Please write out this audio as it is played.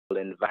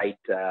invite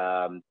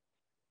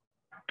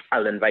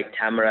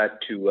Tamara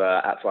to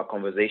for a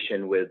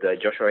conversation with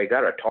Joshua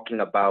Oigara, talking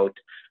about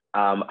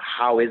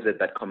how is it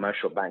that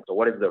commercial banks, or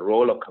what is the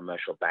role of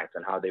commercial banks,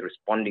 and how they're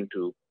responding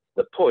to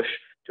the push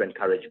to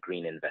encourage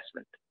green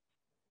investment.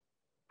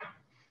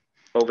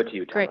 Over to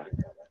you, Tamara.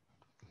 Great.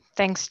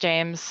 Thanks,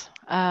 James.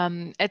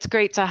 It's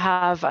great to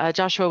have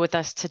Joshua with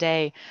us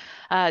today.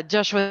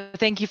 Joshua,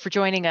 thank you for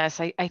joining us.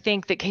 I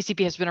think that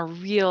KCB has been a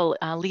real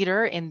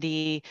leader in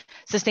the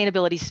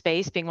sustainability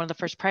space, being one of the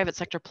first private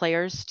sector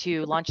players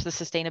to launch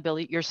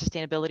the your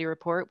sustainability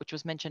report, which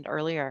was mentioned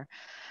earlier.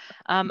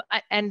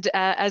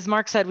 As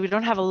Mark said, we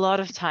don't have a lot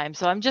of time,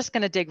 so I'm just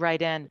going to dig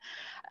right in.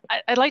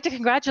 I'd like to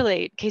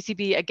congratulate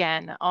KCB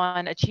again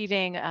on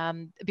achieving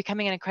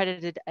becoming an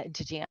accredited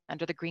entity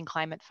under the Green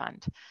Climate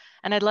Fund.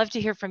 And I'd love to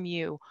hear from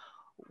you.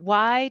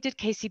 Why did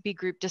KCB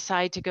Group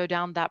decide to go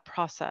down that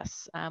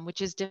process,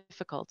 which is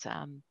difficult?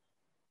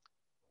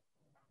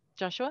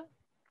 Joshua?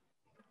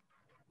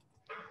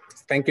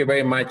 Thank you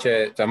very much,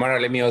 Tamara.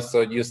 Let me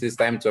also use this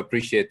time to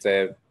appreciate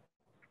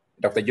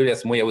Dr.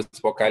 Julius Muya, who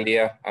spoke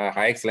earlier,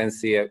 Her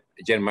Excellency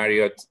Jen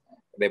Marriott,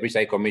 the British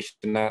High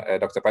Commissioner,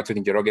 Dr. Patrick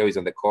Njoroge, who is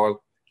on the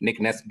call, Nick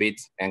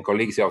Nesbitt, and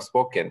colleagues who have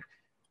spoken.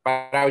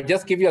 But I'll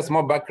just give you a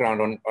small background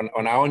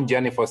on our own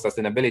journey for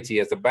sustainability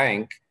as a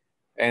bank.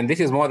 And this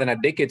is more than a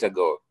decade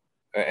ago.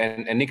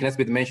 And Nick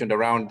Nesbitt mentioned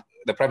around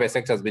the private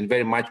sector has been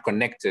very much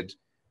connected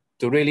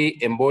to really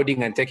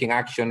embodying and taking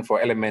action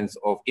for elements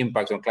of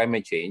impact on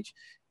climate change.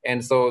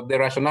 And so the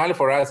rationale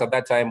for us at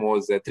that time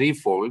was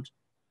threefold.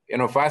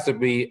 First to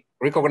be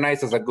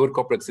recognized as a good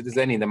corporate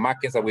citizen in the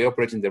markets that we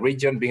operate in the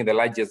region, being the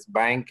largest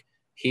bank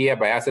here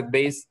by asset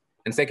base.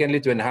 And secondly,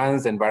 to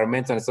enhance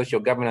environmental and social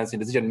governance in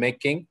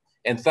decision-making.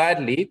 And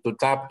thirdly, to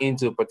tap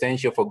into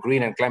potential for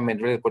green and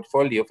climate-related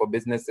portfolio for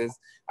businesses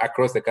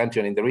across the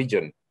country and in the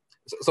region.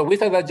 So we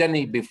started that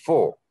journey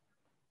before.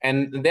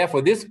 And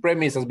therefore, this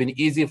premise has been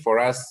easy for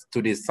us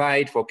to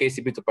decide for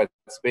KCB to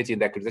participate in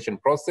the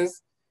accreditation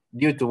process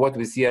due to what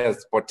we see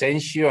as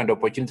potential and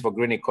opportunity for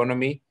green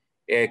economy,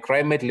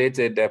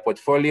 climate-related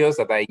portfolios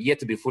that are yet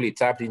to be fully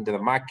tapped into the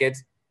market,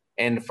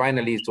 and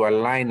finally, to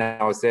align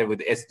ourselves with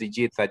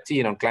SDG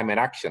 13 on climate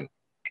action.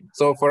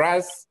 So for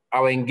us,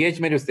 our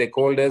engagement with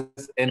stakeholders,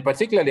 and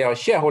particularly our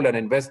shareholder and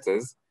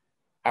investors,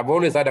 have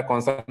always had a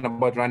concern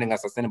about running a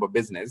sustainable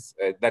business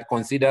that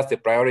considers the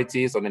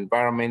priorities on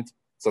environment,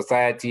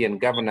 society, and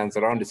governance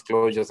around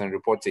disclosures and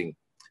reporting.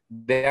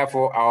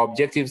 Therefore, our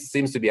objectives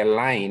seems to be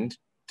aligned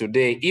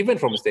today, even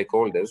from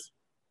stakeholders,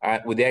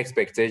 with their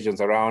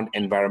expectations around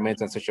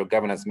environmental and social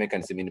governance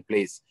mechanism in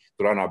place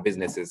to run our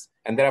businesses.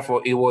 And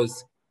therefore, it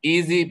was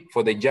easy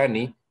for the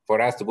journey for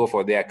us to go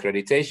for the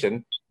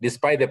accreditation,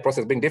 despite the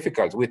process being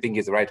difficult. We think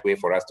it's the right way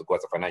for us to go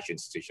as a financial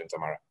institution,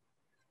 Tamara.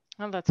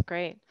 Oh, that's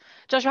great.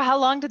 Joshua, how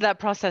long did that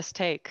process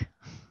take?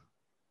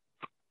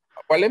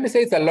 Well, let me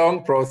say it's a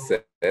long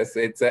process.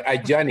 It's a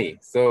journey.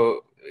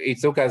 So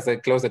it took us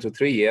closer to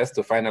 3 years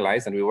to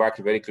finalize, and we worked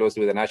very closely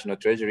with the National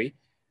Treasury.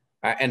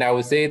 And I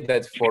would say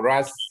that for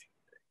us,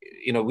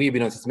 we've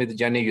been on a sustainability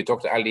journey. You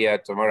talked earlier,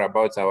 Tamara,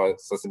 about our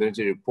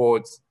sustainability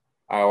reports,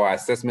 our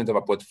assessment of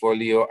our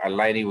portfolio,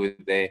 aligning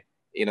with the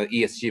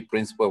ESG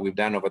principle we've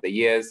done over the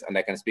years, and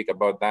I can speak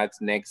about that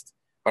next.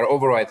 But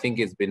overall, I think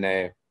it's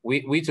been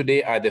we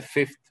today are the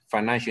 5th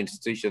financial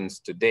institutions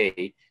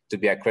today to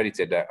be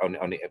accredited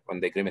on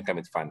the Green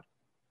Climate Fund.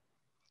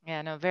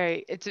 Yeah, no,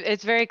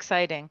 it's very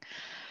exciting.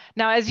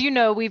 Now, as you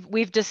know,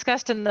 we've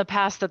discussed in the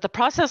past that the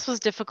process was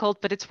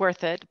difficult, but it's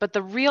worth it. But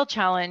the real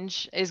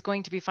challenge is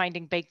going to be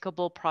finding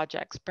bankable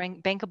projects,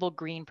 bankable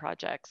green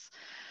projects.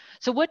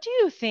 So what do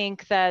you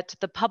think that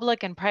the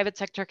public and private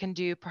sector can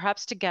do,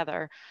 perhaps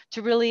together,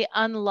 to really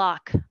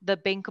unlock the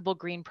bankable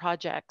green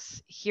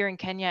projects here in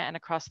Kenya and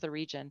across the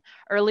region?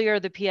 Earlier,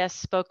 the PS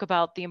spoke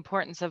about the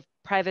importance of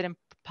private and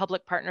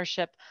public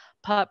partnership,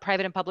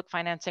 private and public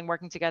financing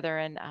working together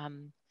and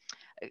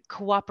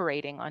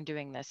cooperating on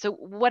doing this. So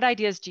what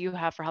ideas do you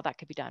have for how that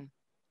could be done?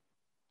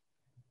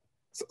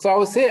 So I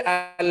would say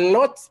a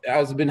lot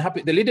has been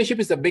happening. The leadership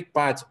is a big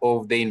part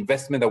of the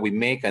investment that we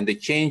make and the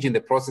change in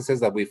the processes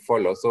that we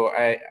follow. So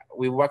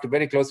we worked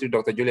very closely with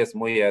Dr. Julius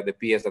Muya, the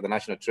PS at the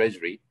National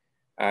Treasury,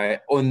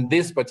 on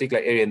this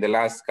particular area in the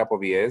last couple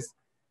of years.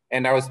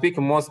 And I will speak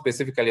more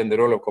specifically on the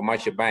role of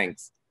commercial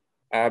banks,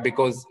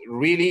 because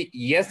really,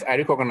 yes, I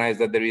recognize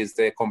that there is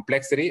a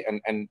complexity.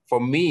 And for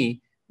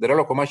me, the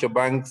role of commercial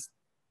banks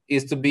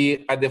is to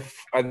be at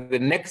the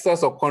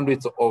nexus or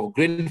conduits of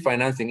green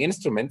financing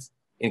instruments,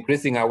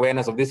 increasing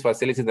awareness of this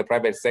facility in the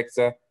private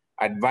sector,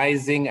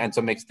 advising and to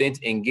some extent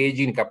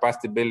engaging in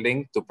capacity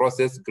building to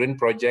process green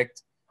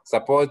projects,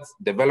 support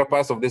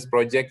developers of this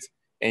project,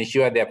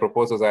 ensure their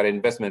proposals are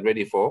investment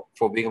ready for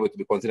being able to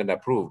be considered and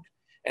approved.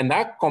 And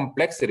that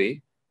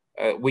complexity,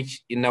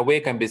 which in a way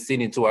can be seen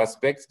in two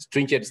aspects,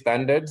 stringent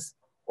standards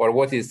or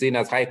what is seen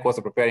as high cost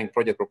of preparing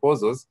project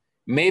proposals,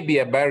 may be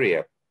a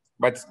barrier.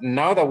 But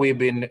now that we've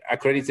been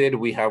accredited,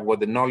 we have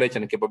the knowledge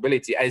and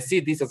capability. I see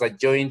this as a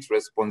joint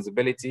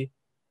responsibility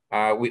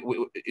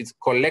It's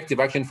collective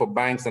action for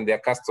banks and their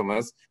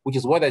customers, which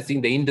is what I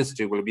think the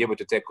industry will be able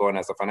to take on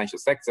as a financial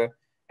sector.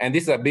 And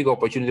this is a big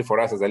opportunity for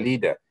us as a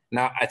leader.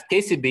 Now, at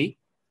KCB,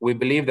 we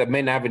believe that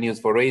main avenues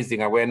for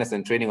raising awareness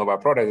and training of our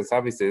products and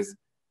services,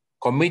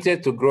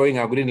 committed to growing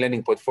our green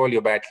lending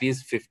portfolio by at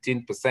least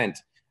 15%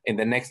 in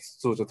the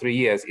next 2 to 3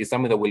 years, is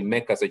something that will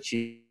make us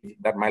achieve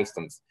that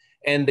milestones.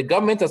 And the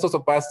government has also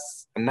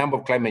passed a number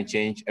of climate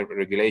change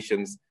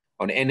regulations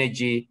on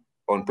energy,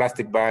 on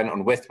plastic ban,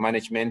 on waste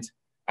management.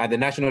 And the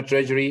National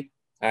Treasury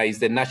is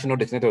the National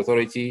Designated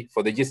Authority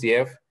for the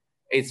GCF.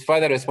 It's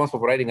further responsible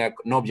for writing a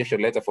no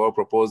objection letter for all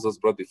proposals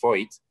brought before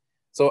it.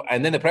 So,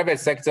 and then the private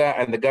sector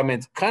and the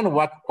government can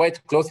work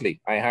quite closely.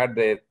 I heard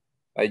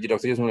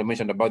Dr. Yusuf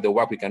mentioned about the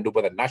work we can do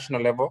both at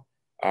national level,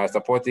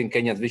 supporting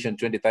Kenya's Vision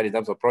 2030 in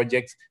terms of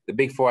projects, the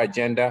Big Four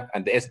agenda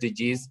and the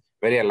SDGs,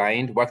 very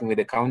aligned, working with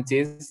the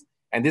counties.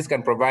 And this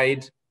can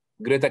provide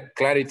greater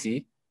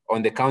clarity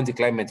on the county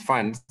climate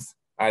funds,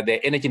 the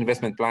energy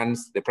investment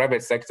plans. The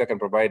private sector can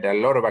provide a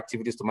lot of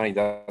activities to manage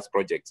those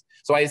projects.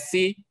 So I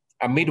see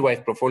a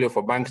midwife portfolio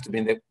for banks to be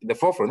in the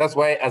forefront. That's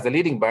why, as a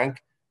leading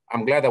bank,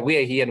 I'm glad that we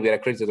are here and we are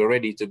accredited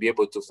already to be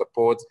able to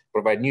support,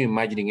 provide new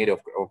imagining area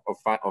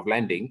of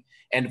lending,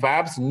 and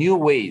perhaps new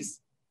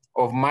ways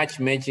of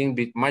matchmaking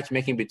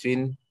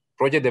between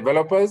project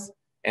developers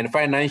and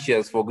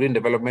financiers for green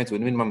development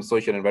with minimum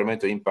social and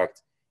environmental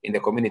impact in the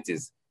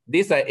communities.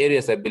 These are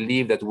areas I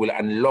believe that will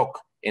unlock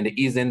and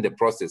ease in the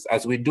process.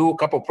 As we do a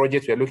couple of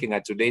projects we're looking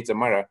at today,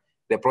 Tamara,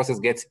 the process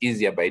gets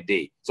easier by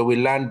day. So we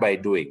learn by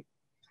doing.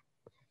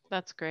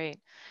 That's great.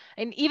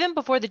 And even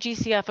before the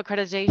GCF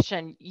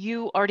accreditation,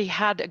 you already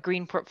had a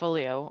green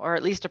portfolio, or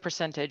at least a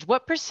percentage.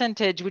 What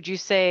percentage would you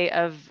say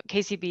of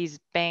KCB's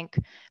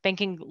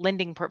banking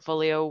lending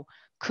portfolio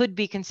could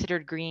be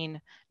considered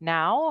green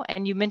now?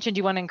 And you mentioned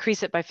you want to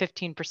increase it by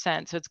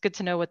 15%. So it's good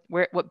to know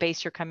what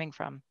base you're coming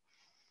from.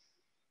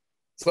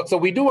 So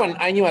we do an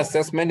annual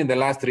assessment in the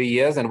last 3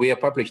 years, and we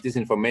have published this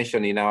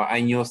information in our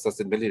annual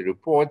sustainability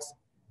reports.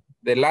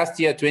 The last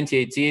year,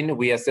 2018,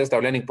 we assessed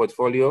our lending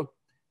portfolio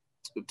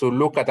to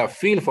look at a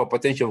feel for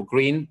potential of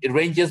green. It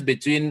ranges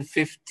between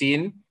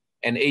 15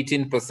 and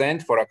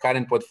 18% for our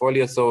current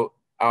portfolio. So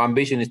our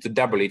ambition is to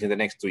double it in the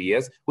next 2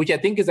 years, which I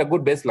think is a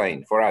good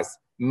baseline for us,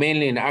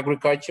 mainly in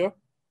agriculture,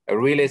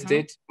 real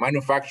estate,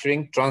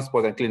 manufacturing,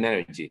 transport, and clean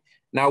energy.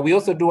 Now, we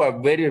also do a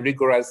very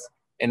rigorous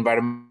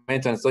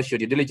environmental and social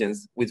due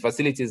diligence with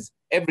facilities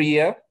every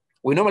year.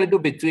 We normally do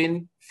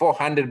between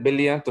 400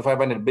 billion to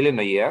 500 billion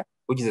a year,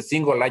 which is a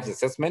single largest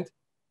assessment.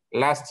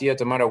 Last year,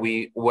 Tamara,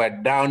 we were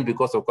down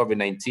because of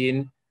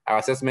COVID-19. Our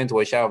assessment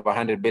was shy of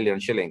 100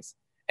 billion shillings.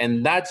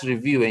 And that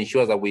review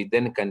ensures that we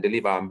then can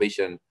deliver our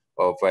ambition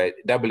of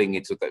doubling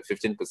it to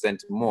 15%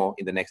 more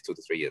in the next 2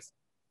 to 3 years.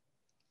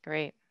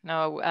 Great.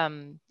 No,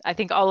 I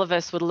think all of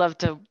us would love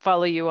to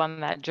follow you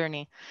on that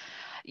journey.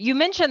 You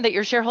mentioned that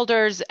your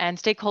shareholders and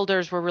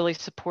stakeholders were really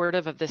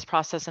supportive of this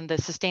process and the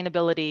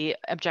sustainability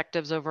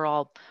objectives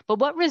overall. But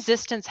what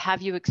resistance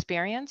have you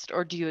experienced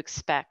or do you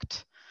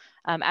expect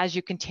as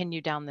you continue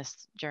down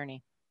this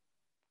journey?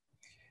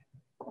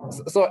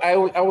 So I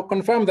will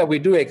confirm that we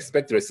do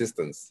expect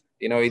resistance.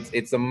 You know,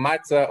 it's a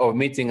matter of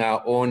meeting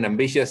our own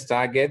ambitious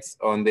targets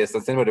on the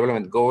Sustainable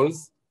Development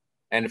Goals.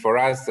 And for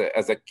us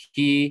as a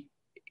key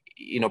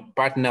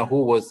partner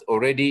who was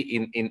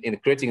already in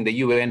creating the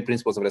UN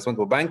Principles of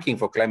Responsible Banking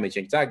for climate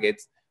change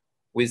targets,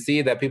 we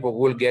see that people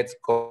will get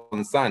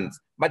concerned.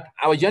 But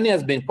our journey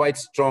has been quite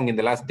strong in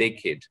the last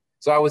decade.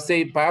 So I would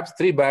say perhaps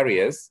 3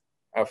 barriers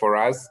for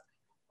us.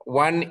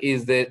 One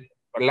is the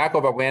lack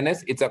of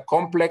awareness. It's a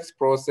complex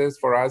process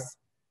for us,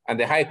 and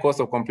the high cost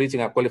of completing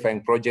a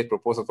qualifying project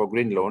proposal for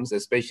green loans,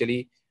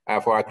 especially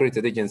for our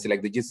accredited agency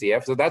like the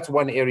GCF. So that's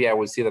one area I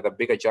will see that a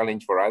bigger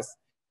challenge for us.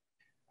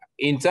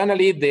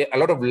 Internally, a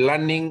lot of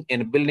learning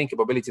and building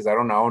capabilities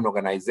around our own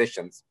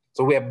organizations.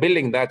 So we are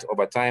building that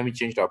over time. We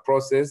changed our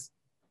process.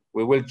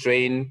 We will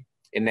train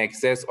in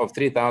excess of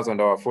 3,000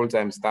 of our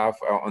full-time staff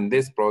on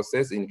this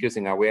process,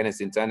 increasing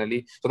awareness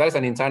internally. So that's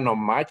an internal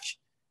match.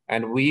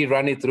 And we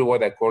run it through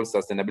what I call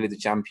sustainability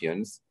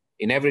champions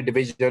in every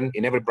division,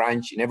 in every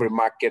branch, in every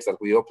market that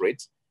we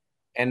operate.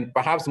 And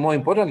perhaps more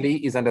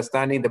importantly is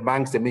understanding the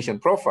bank's emission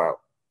profile.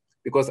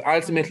 Because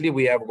ultimately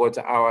we have got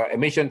our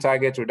emission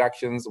target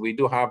reductions. We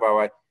do have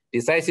our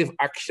decisive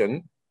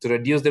action to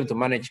reduce them, to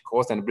manage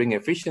costs and bring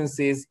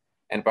efficiencies,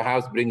 and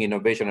perhaps bring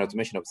innovation and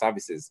automation of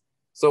services.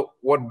 So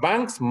what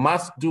banks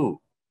must do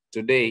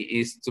today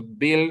is to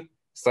build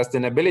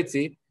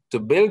sustainability, to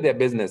build their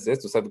businesses,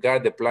 to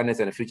safeguard the planet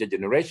and future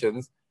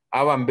generations.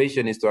 Our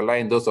ambition is to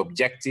align those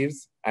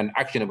objectives and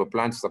actionable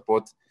plans to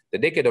support the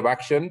decade of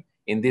action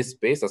in this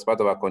space as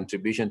part of our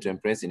contribution to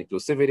embrace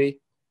inclusivity,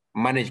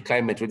 manage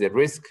climate-related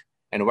risk,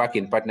 and work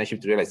in partnership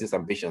to realize these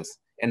ambitions.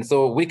 And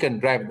so we can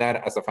drive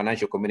that as a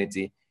financial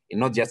community,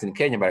 not just in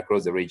Kenya, but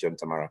across the region,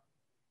 Tamara.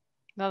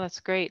 No,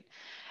 that's great.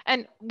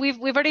 And we've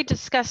already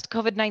discussed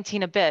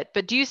COVID-19 a bit,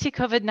 but do you see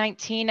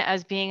COVID-19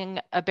 as being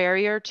a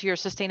barrier to your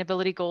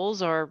sustainability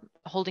goals or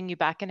holding you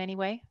back in any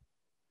way?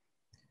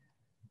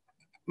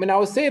 mean, I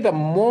would say that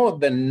more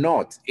than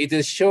not, it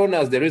has shown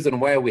us the reason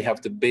why we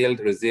have to build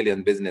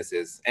resilient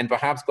businesses. And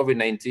perhaps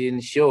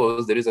COVID-19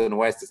 shows the reason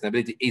why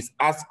sustainability is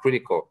as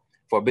critical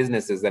for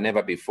businesses than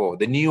ever before.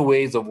 The new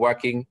ways of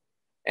working,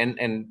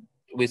 and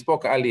we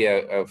spoke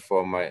earlier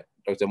from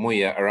Dr.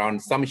 Muya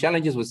around some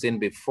challenges we've seen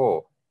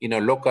before. You know,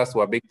 locusts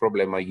were a big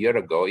problem a year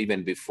ago,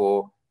 even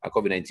before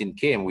COVID-19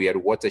 came. We had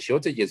water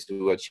shortages,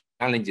 we had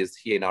challenges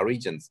here in our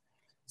regions.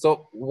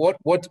 So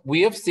what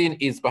we have seen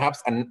is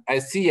perhaps, and I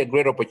see a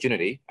great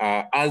opportunity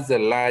as a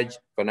large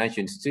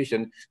financial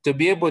institution to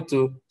be able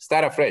to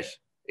start afresh.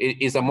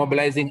 It is a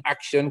mobilizing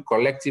action,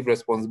 collective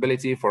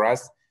responsibility for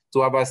us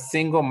to have a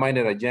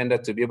single-minded agenda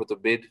to be able to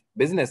build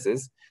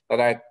businesses that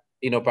are,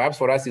 you know, perhaps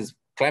for us is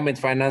climate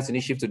finance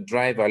initiative to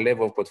drive our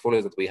level of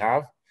portfolios that we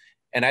have.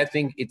 And I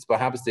think it's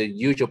perhaps the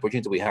huge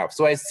opportunity we have.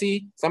 So I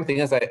see something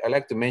else I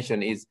like to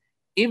mention is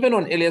even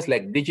on areas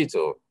like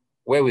digital,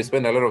 where we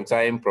spend a lot of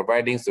time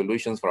providing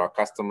solutions for our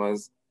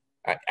customers,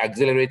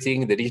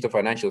 accelerating the digital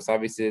financial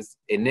services,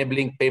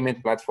 enabling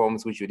payment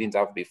platforms, which we didn't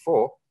have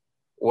before.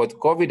 What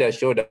COVID has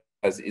showed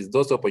us is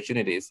those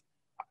opportunities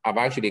have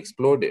actually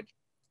exploded.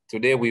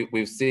 Today,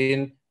 we've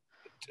seen,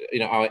 you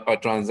know, our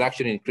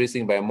transaction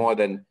increasing by more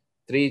than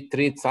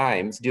three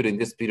times during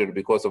this period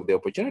because of the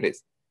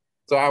opportunities.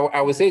 So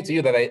I would say to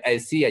you that I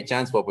see a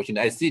chance for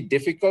opportunity. I see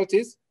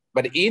difficulties,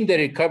 but in the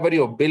recovery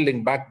of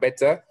building back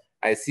better,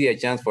 I see a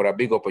chance for a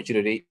big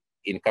opportunity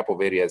in a couple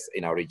of areas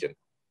in our region.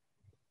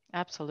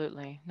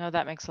 Absolutely. No,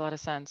 that makes a lot of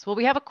sense. Well,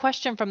 we have a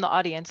question from the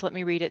audience. Let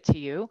me read it to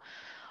you.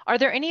 Are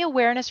there any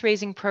awareness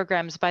raising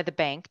programs by the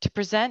bank to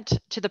present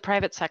to the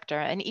private sector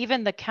and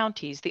even the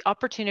counties the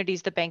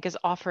opportunities the bank is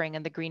offering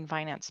in the green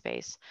finance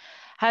space?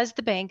 Has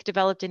the bank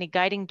developed any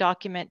guiding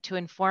document to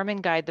inform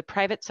and guide the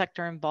private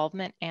sector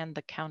involvement and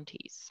the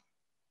counties?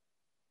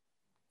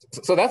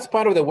 So that's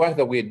part of the work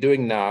that we're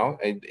doing now,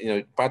 you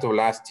know, part of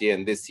last year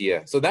and this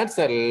year. So that's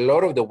a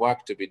lot of the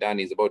work to be done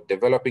is about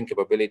developing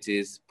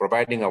capabilities,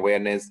 providing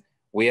awareness.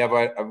 We have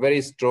a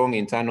very strong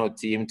internal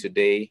team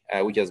today,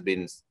 which has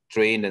been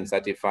trained and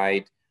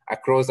certified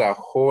across our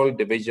whole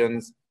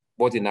divisions,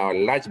 both in our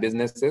large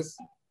businesses,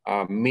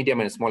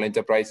 medium and small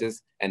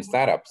enterprises, and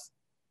startups.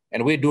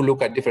 And we do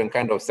look at different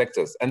kinds of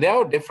sectors, and they're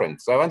all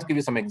different. So I want to give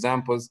you some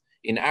examples.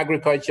 In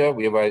agriculture,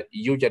 we have a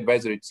huge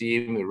advisory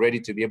team ready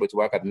to be able to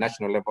work at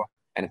national level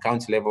and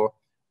county level.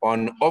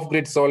 On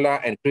off-grid solar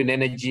and clean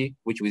energy,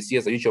 which we see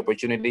as a huge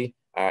opportunity.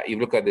 If you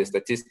look at the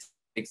statistics,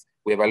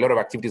 we have a lot of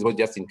activities, not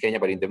just in Kenya,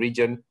 but in the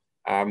region.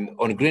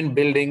 On green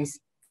buildings,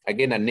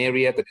 again, an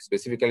area that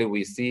specifically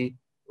we see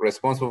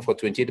responsible for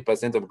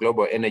 28% of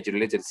global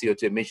energy-related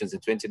CO2 emissions in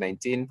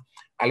 2019.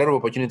 A lot of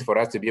opportunity for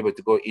us to be able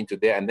to go into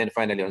there. And then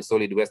finally, on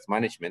solid waste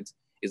management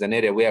is an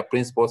area where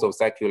principles of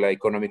circular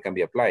economy can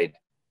be applied.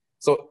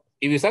 So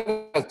if you start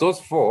at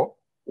those four,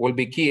 will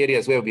be key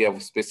areas where we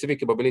have specific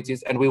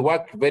capabilities, and we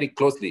work very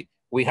closely.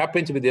 We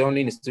happen to be the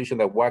only institution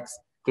that works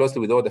closely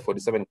with all the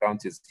 47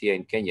 counties here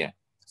in Kenya.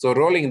 So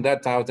rolling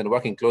that out and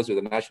working closely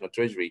with the National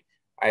Treasury,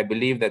 I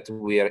believe that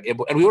we are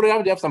able, and we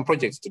already have some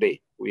projects today.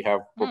 We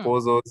have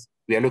proposals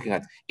we are looking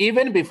at.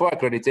 Even before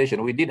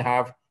accreditation, we did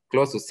have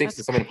close to 6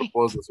 to 7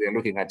 proposals we are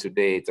looking at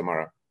today,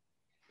 Tamara.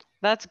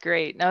 That's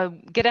great. Now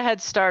get a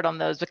head start on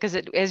those because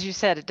as you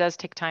said, it does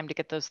take time to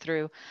get those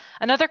through.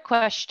 Another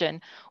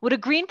question, would a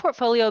green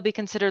portfolio be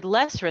considered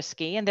less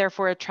risky and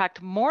therefore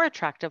attract more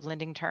attractive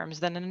lending terms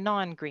than a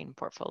non-green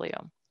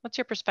portfolio? What's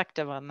your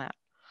perspective on that?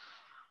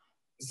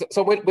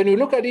 So when you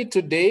look at it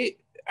today,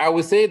 I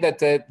would say that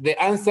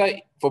the answer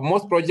for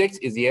most projects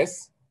is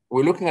yes.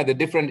 We're looking at the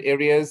different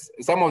areas.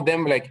 Some of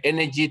them, like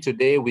energy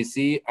today, we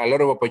see a lot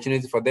of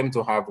opportunities for them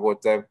to have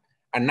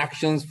an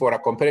actions for a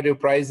competitive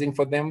pricing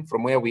for them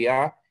from where we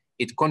are.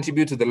 It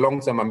contributes to the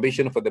long-term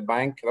ambition for the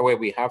bank, the way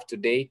we have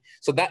today.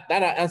 So that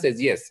answer is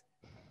yes.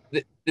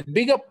 The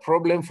bigger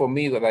problem for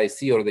me that I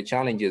see, or the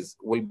challenges,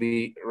 will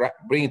be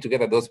bringing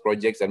together those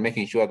projects and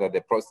making sure that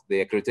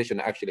the accreditation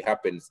actually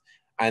happens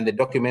and the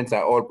documents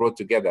are all brought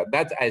together.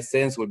 That, I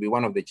sense, will be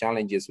one of the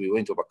challenges we're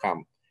going to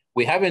overcome.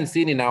 We haven't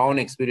seen in our own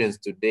experience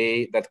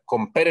today that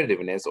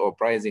competitiveness or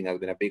pricing has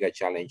been a bigger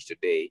challenge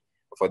today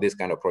for this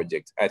kind of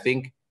project. I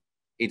think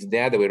it's the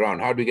other way around.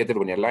 How do you get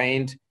everyone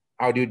aligned?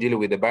 How do you deal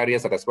with the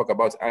barriers that I spoke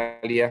about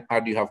earlier? How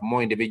do you have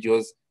more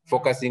individuals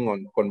focusing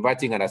on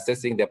converting and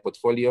assessing their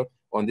portfolio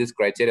on this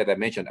criteria that I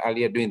mentioned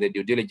earlier, doing the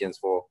due diligence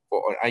for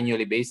an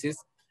annually basis,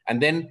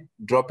 and then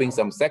dropping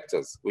some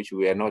sectors, which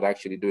we are not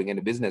actually doing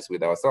any business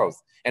with ourselves.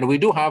 And we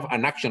do have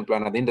an action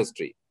plan at the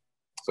industry.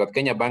 So at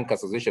Kenya Bank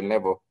Association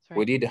level,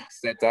 we did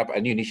set up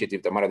a new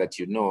initiative, Tamara, that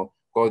you know,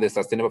 called the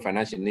Sustainable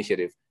Financial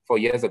Initiative 4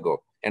 years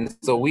ago. And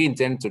so we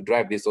intend to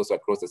drive this also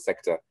across the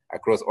sector,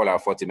 across all our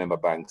 40 member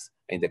banks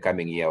in the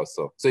coming year or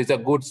so. So it's a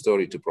good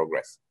story to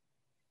progress.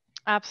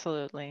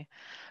 Absolutely.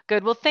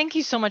 Good. Well, thank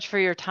you so much for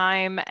your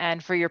time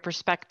and for your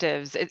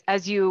perspectives.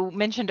 As you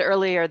mentioned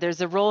earlier, there's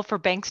a role for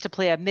banks to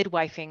play a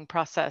midwifing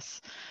process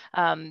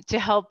to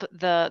help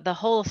the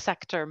whole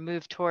sector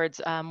move towards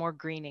more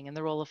greening and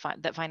the role of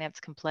that finance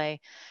can play.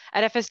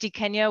 At FSD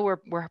Kenya,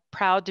 we're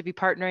proud to be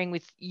partnering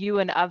with you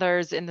and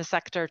others in the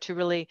sector to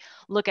really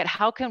look at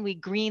how can we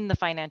green the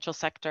financial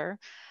sector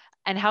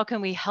and how can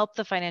we help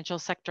the financial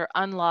sector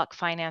unlock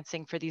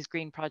financing for these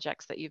green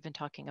projects that you've been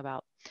talking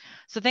about.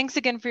 So thanks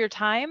again for your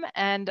time,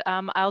 and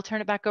I'll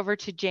turn it back over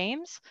to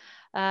James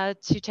to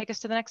take us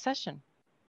to the next session.